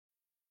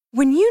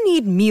When you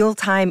need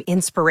mealtime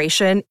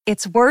inspiration,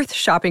 it's worth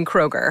shopping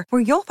Kroger,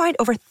 where you'll find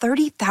over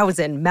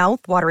 30,000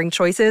 mouth-watering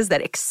choices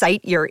that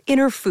excite your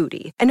inner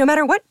foodie. And no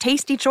matter what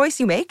tasty choice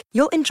you make,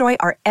 you'll enjoy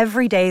our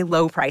everyday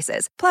low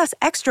prices, plus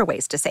extra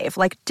ways to save,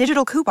 like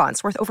digital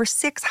coupons worth over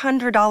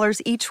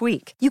 $600 each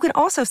week. You can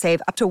also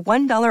save up to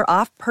 $1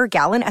 off per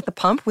gallon at the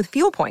pump with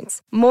fuel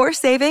points. More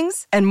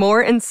savings and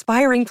more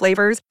inspiring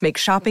flavors make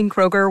shopping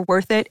Kroger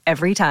worth it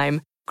every time.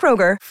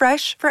 Kroger,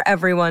 fresh for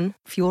everyone.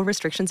 Fuel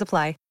restrictions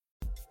apply.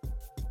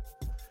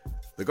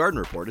 The Garden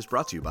Report is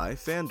brought to you by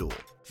FanDuel,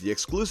 the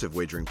exclusive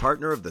wagering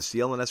partner of the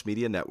CLNS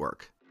Media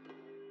Network.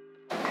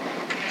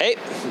 Hey,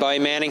 Bobby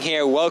Manning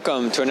here.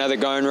 Welcome to another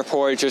Garden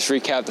Report. Just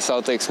recap the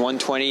Celtics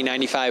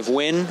 120-95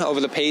 win over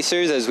the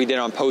Pacers, as we did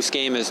on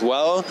postgame as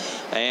well.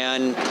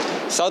 And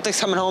Celtics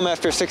coming home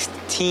after a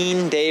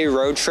 16-day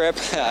road trip.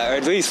 Or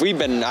at least we've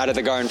been out of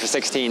the Garden for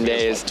 16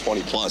 days.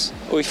 20 plus.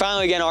 We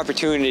finally get an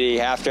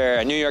opportunity after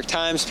a New York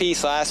Times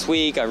piece last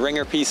week, a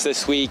Ringer piece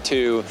this week,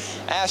 to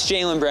ask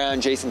Jaylen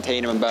Brown, Jayson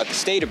Tatum about the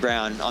state of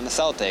Brown on the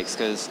Celtics,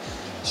 because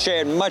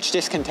shared much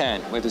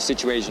discontent with the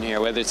situation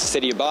here, whether it's the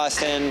city of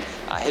Boston,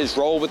 his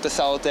role with the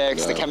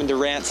Celtics, the Kevin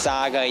Durant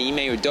saga,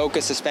 Ime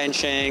Udoka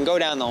suspension, go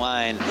down the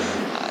line.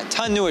 A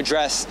ton to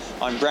address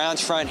on Brown's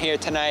front here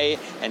tonight,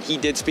 and he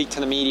did speak to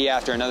the media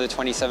after another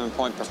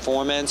 27-point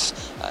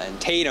performance. And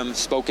Tatum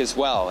spoke as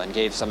well and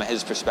gave some of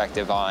his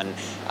perspective on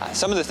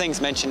some of the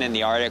things mentioned in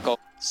the article.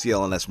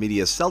 CLNS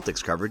Media's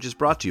Celtics coverage is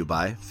brought to you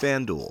by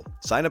FanDuel.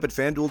 Sign up at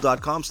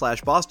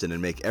FanDuel.com/Boston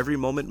and make every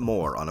moment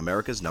more on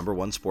America's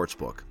 #1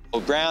 sportsbook.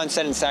 Well, Brown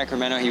said in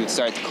Sacramento he would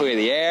start to clear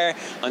the air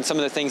on some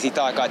of the things he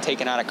thought got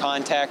taken out of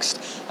context,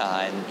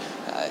 and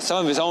some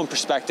of his own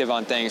perspective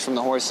on things from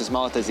the horse's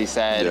mouth, as he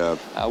said.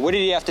 Yeah. What did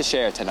he have to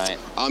share tonight?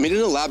 He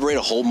didn't elaborate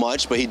a whole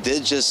much, but he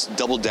did just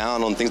double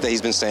down on things that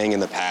he's been saying in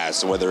the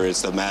past, whether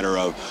it's the matter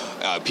of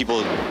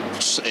people,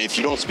 if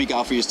you don't speak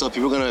out for yourself,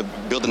 people are going to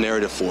build a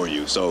narrative for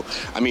you. So,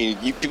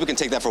 people can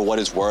take that for what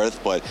it's worth,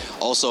 but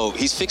also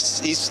he's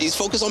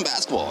focused on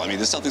basketball. The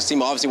Celtics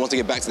team obviously wants to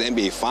get back to the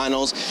NBA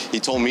Finals. He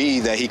told me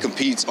that he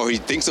competes, or he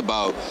thinks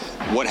about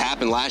what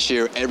happened last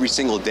year every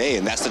single day,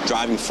 and that's the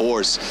driving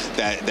force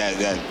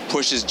that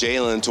pushes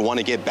Jaylen to want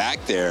to get back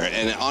there.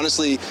 And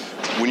honestly,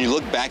 when you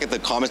look back at the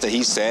comments that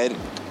he said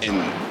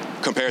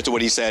and compare it to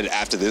what he said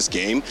after this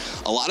game,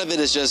 a lot of it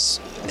is just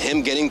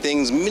him getting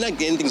things, maybe not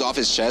getting things off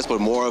his chest, but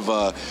more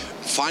of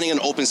finding an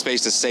open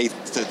space to say,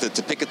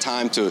 to pick a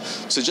time to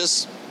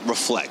just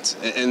reflect.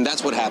 And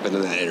that's what happened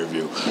in that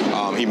interview.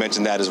 He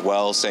mentioned that as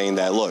well, saying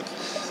that, look,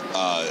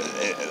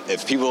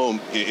 if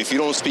you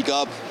don't speak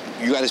up,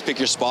 you got to pick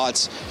your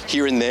spots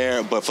here and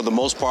there, but for the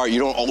most part, you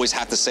don't always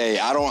have to say,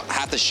 I don't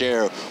have to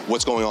share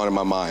what's going on in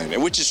my mind,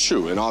 and which is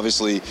true. And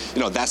obviously,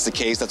 that's the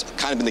case. That's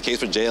kind of been the case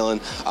for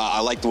Jaylen. I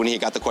liked when he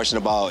got the question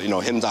about,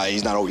 him,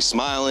 he's not always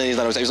smiling. He's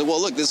like,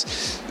 well, look,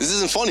 this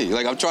isn't funny.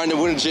 Like, I'm trying to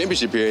win a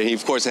championship here. And he,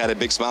 of course, had a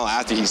big smile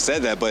after he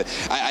said that, but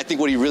I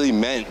think what he really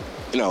meant,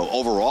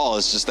 overall,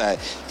 it's just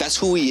that's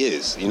who he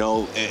is.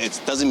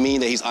 It doesn't mean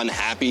that he's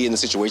unhappy in the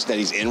situation that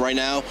he's in right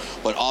now,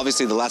 but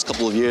obviously the last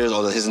couple of years,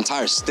 or his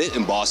entire stint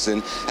in Boston,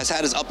 has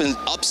had his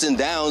ups and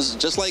downs,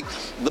 just like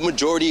the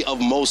majority of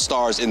most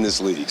stars in this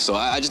league. So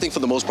I just think for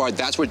the most part,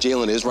 that's where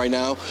Jaylen is right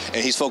now, and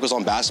he's focused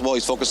on basketball,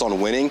 he's focused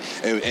on winning,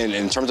 and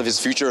in terms of his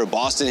future in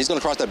Boston, he's going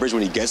to cross that bridge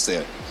when he gets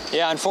there.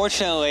 Yeah,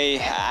 unfortunately,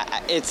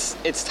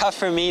 it's tough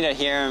for me to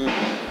hear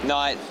him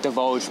not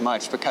divulge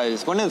much,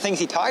 because one of the things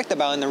he talked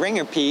about in the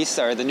Ringer piece,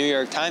 or the New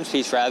York Times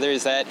piece rather,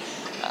 is that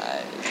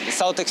the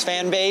Celtics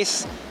fan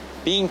base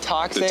being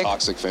toxic. The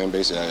toxic fan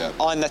base, yeah.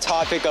 On the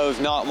topic of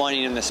not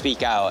wanting him to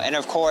speak out. And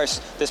of course,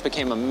 this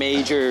became a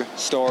major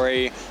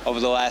story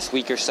over the last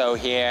week or so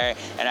here.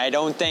 And I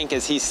don't think,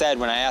 as he said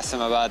when I asked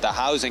him about the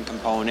housing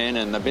component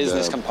and the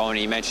business component,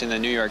 he mentioned the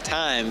New York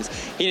Times,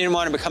 he didn't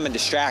want to become a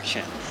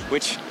distraction,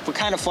 which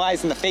kind of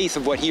flies in the face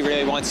of what he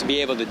really wants to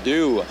be able to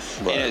do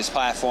in his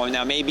platform.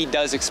 Now, maybe he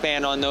does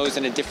expand on those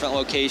in a different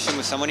location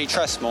with someone he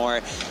trusts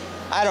more.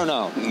 I don't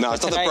know. No,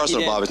 it's nothing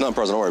personal, Bob. It's not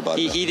personal. Don't worry about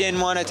it. He didn't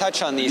want to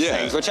touch on these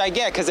things, which I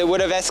get, because it would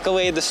have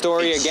escalated the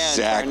story again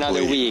for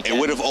another week. It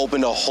would have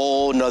opened a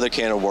whole nother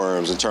can of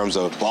worms in terms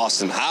of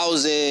Boston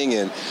housing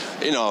and,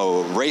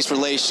 race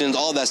relations,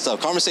 all that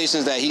stuff.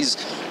 Conversations that he's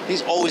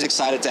always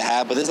excited to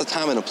have, but there's a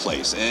time and a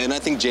place. And I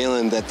think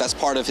Jaylen, that's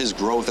part of his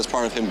growth. That's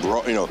part of him,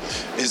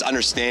 his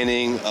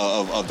understanding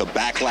of the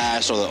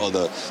backlash or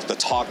the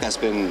talk that's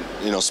been,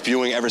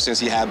 spewing ever since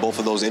he had both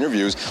of those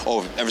interviews,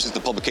 or ever since the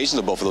publications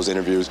of both of those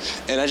interviews.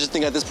 And I just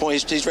think at this point,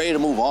 he's ready to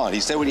move on. He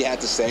said what he had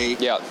to say.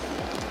 Yeah.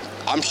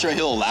 I'm sure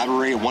he'll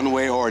elaborate one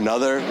way or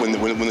another when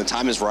the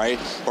time is right.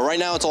 But right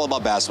now, it's all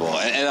about basketball.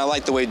 And I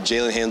like the way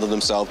Jaylen handled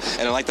himself.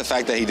 And I like the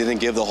fact that he didn't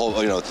give the whole,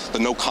 the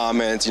no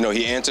comments.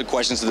 He answered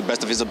questions to the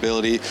best of his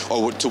ability,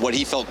 or to what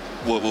he felt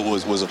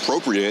was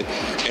appropriate.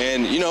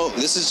 And,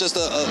 this is just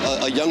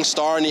a young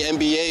star in the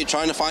NBA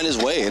trying to find his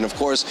way. And, of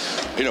course,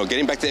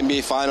 getting back to the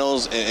NBA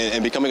Finals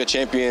and becoming a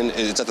champion,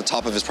 it's at the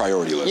top of his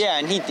priority list. Yeah,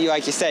 and he,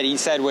 like you said, he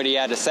said what he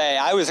had to say.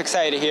 I was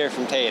excited to hear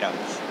from Tatum,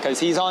 because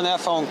he's on that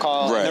phone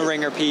call in the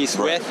Ringer piece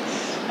with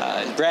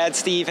Brad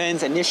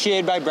Stevens,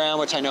 initiated by Brown,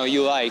 which I know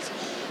you liked.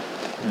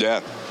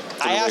 Yeah.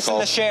 I asked him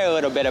to share a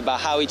little bit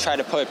about how he tried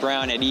to put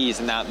Brown at ease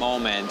in that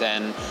moment,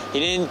 and he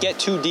didn't get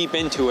too deep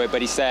into it,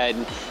 but he said,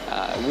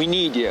 we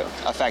need you,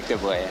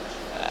 effectively.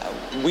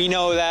 We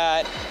know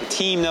that, the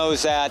team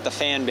knows that, the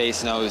fan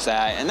base knows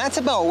that, and that's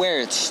about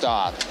where it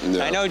stopped.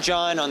 Yeah. I know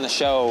John on the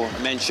show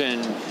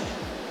mentioned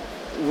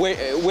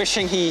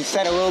wishing he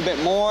said a little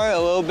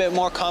bit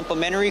more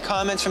complimentary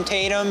comments from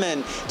Tatum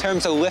in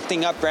terms of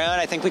lifting up Brown.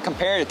 I think we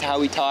compared it to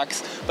how he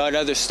talks about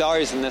other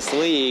stars in this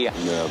league.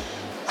 Yeah.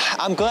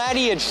 I'm glad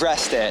he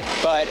addressed it,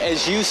 but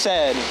as you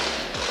said,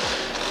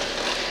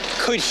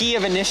 could he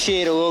have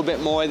initiated a little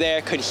bit more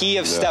there? Could he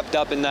have stepped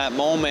up in that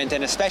moment?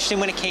 And especially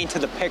when it came to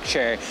the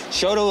picture,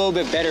 showed a little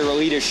bit better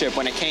leadership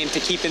when it came to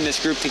keeping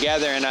this group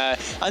together in an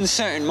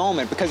uncertain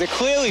moment, because it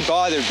clearly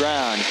bothered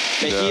Brown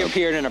that he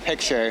appeared in a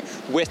picture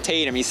with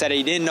Tatum. He said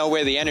he didn't know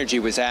where the energy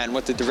was at and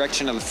what the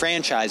direction of the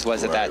franchise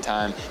was at that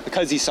time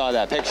because he saw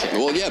that picture.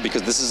 Well, yeah,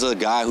 because this is a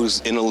guy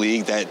who's in a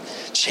league that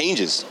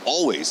changes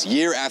always,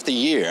 year after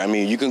year. I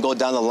mean, you can go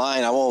down the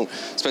line. I won't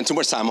spend too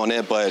much time on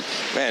it, but,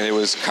 man, it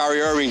was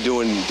Kyrie Irving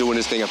doing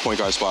his thing at point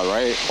guard spot,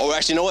 right? Oh,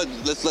 actually, you know what?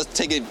 Let's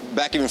take it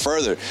back even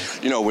further.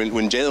 You know,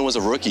 when Jaylen was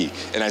a rookie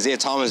and Isaiah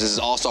Thomas is his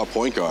all-star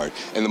point guard,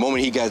 and the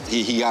moment he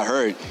got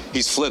hurt,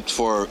 he's flipped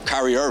for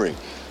Kyrie Irving.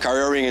 Kyrie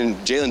Irving and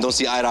Jaylen don't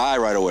see eye to eye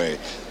right away.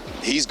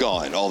 He's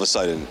gone all of a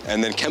sudden,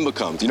 and then Kemba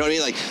comes. You know what I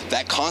mean? Like,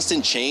 that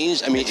constant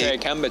change. I mean, they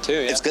traded Kemba too.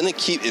 Yeah. It's gonna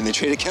keep, and they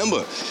traded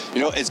Kemba.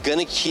 You know, it's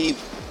gonna keep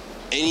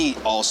any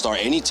all-star,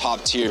 any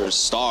top-tier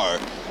star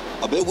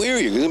a bit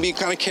weary. You're going to be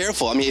kind of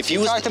careful. I mean, if he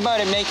was... talked about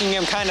it making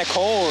him kind of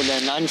cold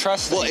and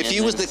untrusting. Well, if he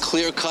was the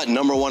clear-cut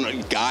number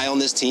one guy on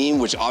this team,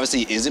 which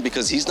obviously isn't,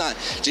 because he's not...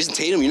 Jayson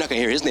Tatum, you're not going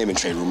to hear his name in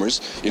trade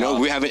rumors. You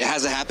know, it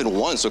hasn't happened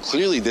once, so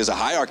clearly there's a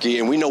hierarchy,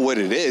 and we know what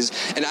it is.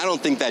 And I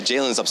don't think that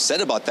Jaylen's upset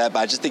about that, but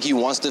I just think he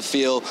wants to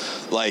feel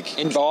like...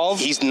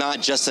 involved? He's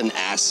not just an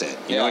asset.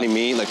 You know what I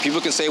mean? Like,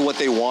 people can say what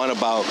they want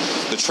about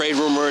the trade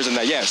rumors and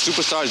that,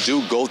 superstars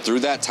do go through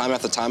that time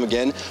after time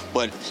again,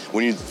 but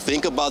when you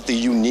think about the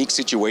unique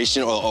situation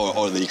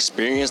or the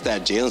experience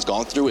that Jaylen's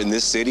gone through in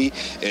this city,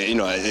 you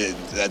know,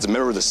 as a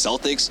member of the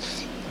Celtics,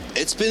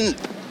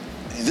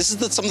 this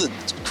is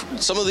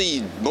some of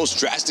the most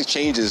drastic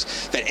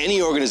changes that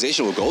any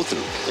organization will go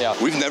through. Yeah.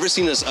 We've never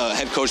seen a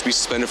head coach be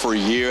suspended for a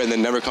year and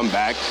then never come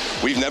back.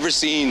 We've never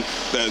seen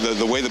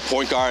the way the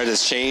point guard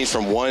has changed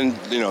from one,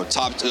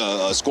 top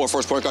score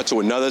first point guard to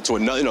another,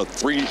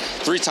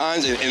 three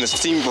times, and the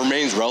team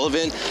remains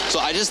relevant. So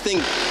I just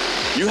think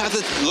you have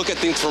to look at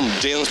things from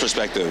Jaylen's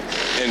perspective,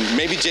 and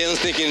maybe Jaylen's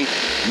thinking,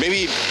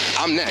 maybe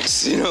I'm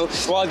next.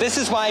 Well, this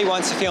is why he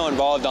wants to feel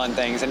involved on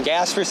things, and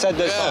Gasper said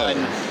this on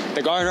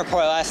the Garden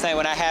Report last night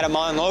when I had him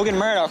on. Logan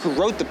Murdoch, who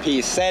wrote the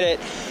piece, said it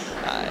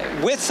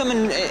with some,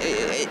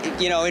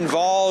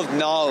 involved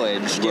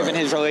knowledge, given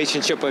his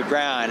relationship with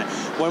Brown.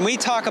 When we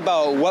talk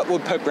about what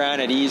would put Brown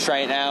at ease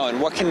right now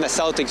and what can the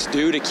Celtics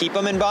do to keep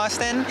him in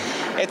Boston,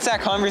 it's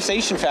that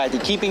conversation factor,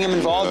 keeping him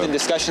involved in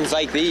discussions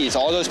like these.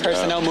 All those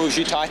personnel moves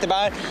you talked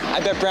about, I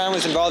bet Brown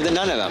was involved in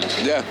none of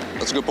them. Yeah,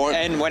 that's a good point.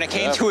 And when it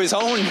came to his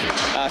own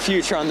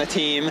future on the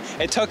team,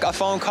 it took a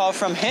phone call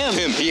from him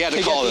he had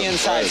to call get the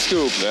inside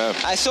scoop.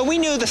 Yeah. So we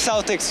knew the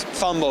Celtics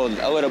fumbled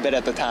a little bit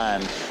at the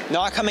time.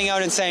 Not coming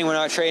out and saying we're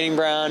not trading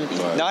Brown,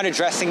 not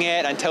addressing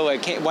it until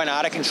it went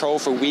out of control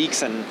for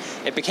weeks and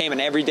it became an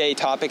everyday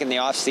topic in the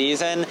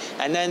offseason.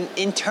 And then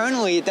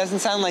internally, it doesn't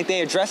sound like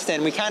they addressed it.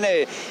 And we kind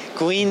of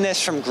gleaned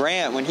this from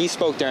Grant when he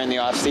spoke during the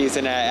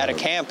offseason at a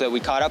camp that we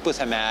caught up with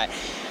him at.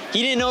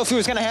 He didn't know if it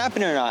was going to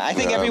happen or not. I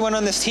think everyone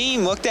on this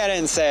team looked at it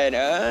and said,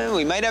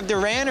 we might have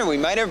Durant or we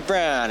might have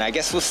Brown. I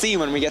guess we'll see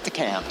when we get to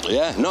camp.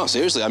 Yeah, no,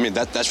 seriously. I mean,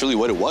 that's really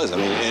what it was. I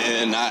mean,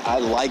 and I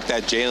like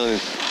that Jaylen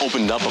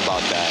opened up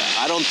about that.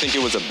 I don't think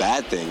it was a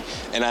bad thing.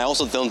 And I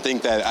also don't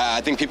think that, I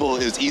think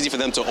it's easy for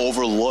them to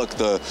overlook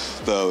the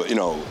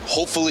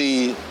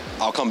hopefully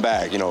I'll come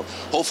back,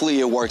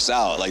 hopefully it works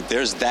out. Like,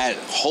 there's that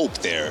hope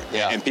there.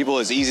 Yeah. And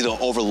it's easy to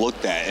overlook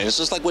that. And it's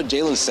just like what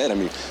Jaylen said. I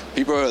mean,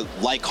 people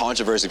like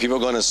controversy. People are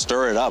going to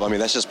stir it up. I mean,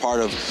 that's just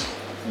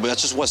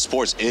what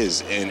sports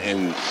is.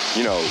 And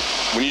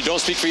when you don't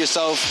speak for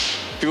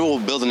yourself, people will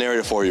build a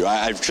narrative for you.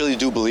 I truly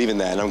do believe in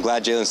that. And I'm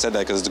glad Jaylen said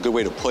that because it's a good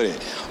way to put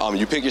it.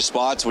 You pick your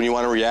spots when you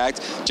want to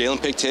react.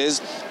 Jaylen picked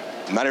his.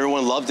 Not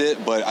everyone loved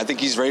it, but I think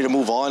he's ready to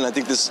move on. I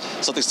think this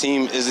Celtics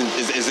team is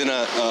in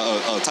a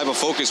type of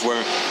focus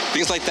where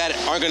things like that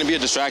aren't going to be a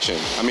distraction.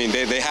 I mean,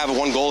 they have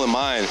one goal in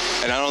mind,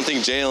 and I don't think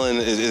Jaylen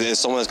is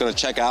someone that's going to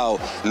check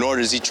out, nor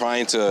is he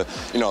trying to,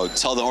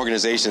 tell the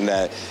organization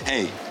that,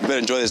 hey, you better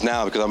enjoy this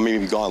now because I'm maybe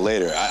be gone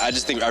later. I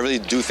really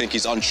do think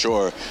he's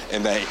unsure,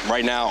 and that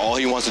right now all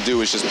he wants to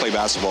do is just play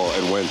basketball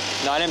and win.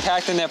 Not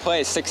impacting their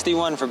play.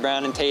 61 for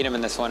Brown and Tatum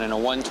in this one, in a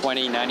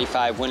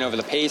 120-95 win over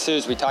the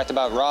Pacers. We talked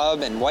about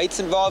Rob and White's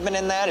involvement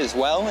in that as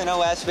well in our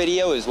last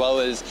video, as well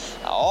as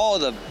all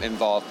the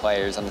involved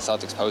players on the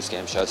Celtics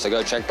postgame show. So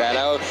go check that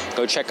out.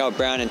 Go check out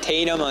Brown and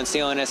Tatum on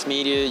CLNS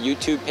Media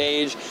YouTube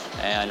page,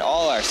 and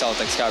all our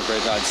Celtics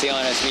coverage on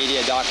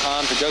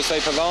clnsmedia.com. For Josue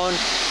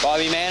Pavone,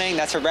 Bobby Manning,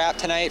 that's a wrap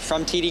tonight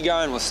from TD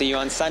Garden. We'll see you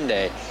on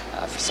Sunday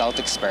for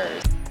Celtics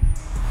Spurs.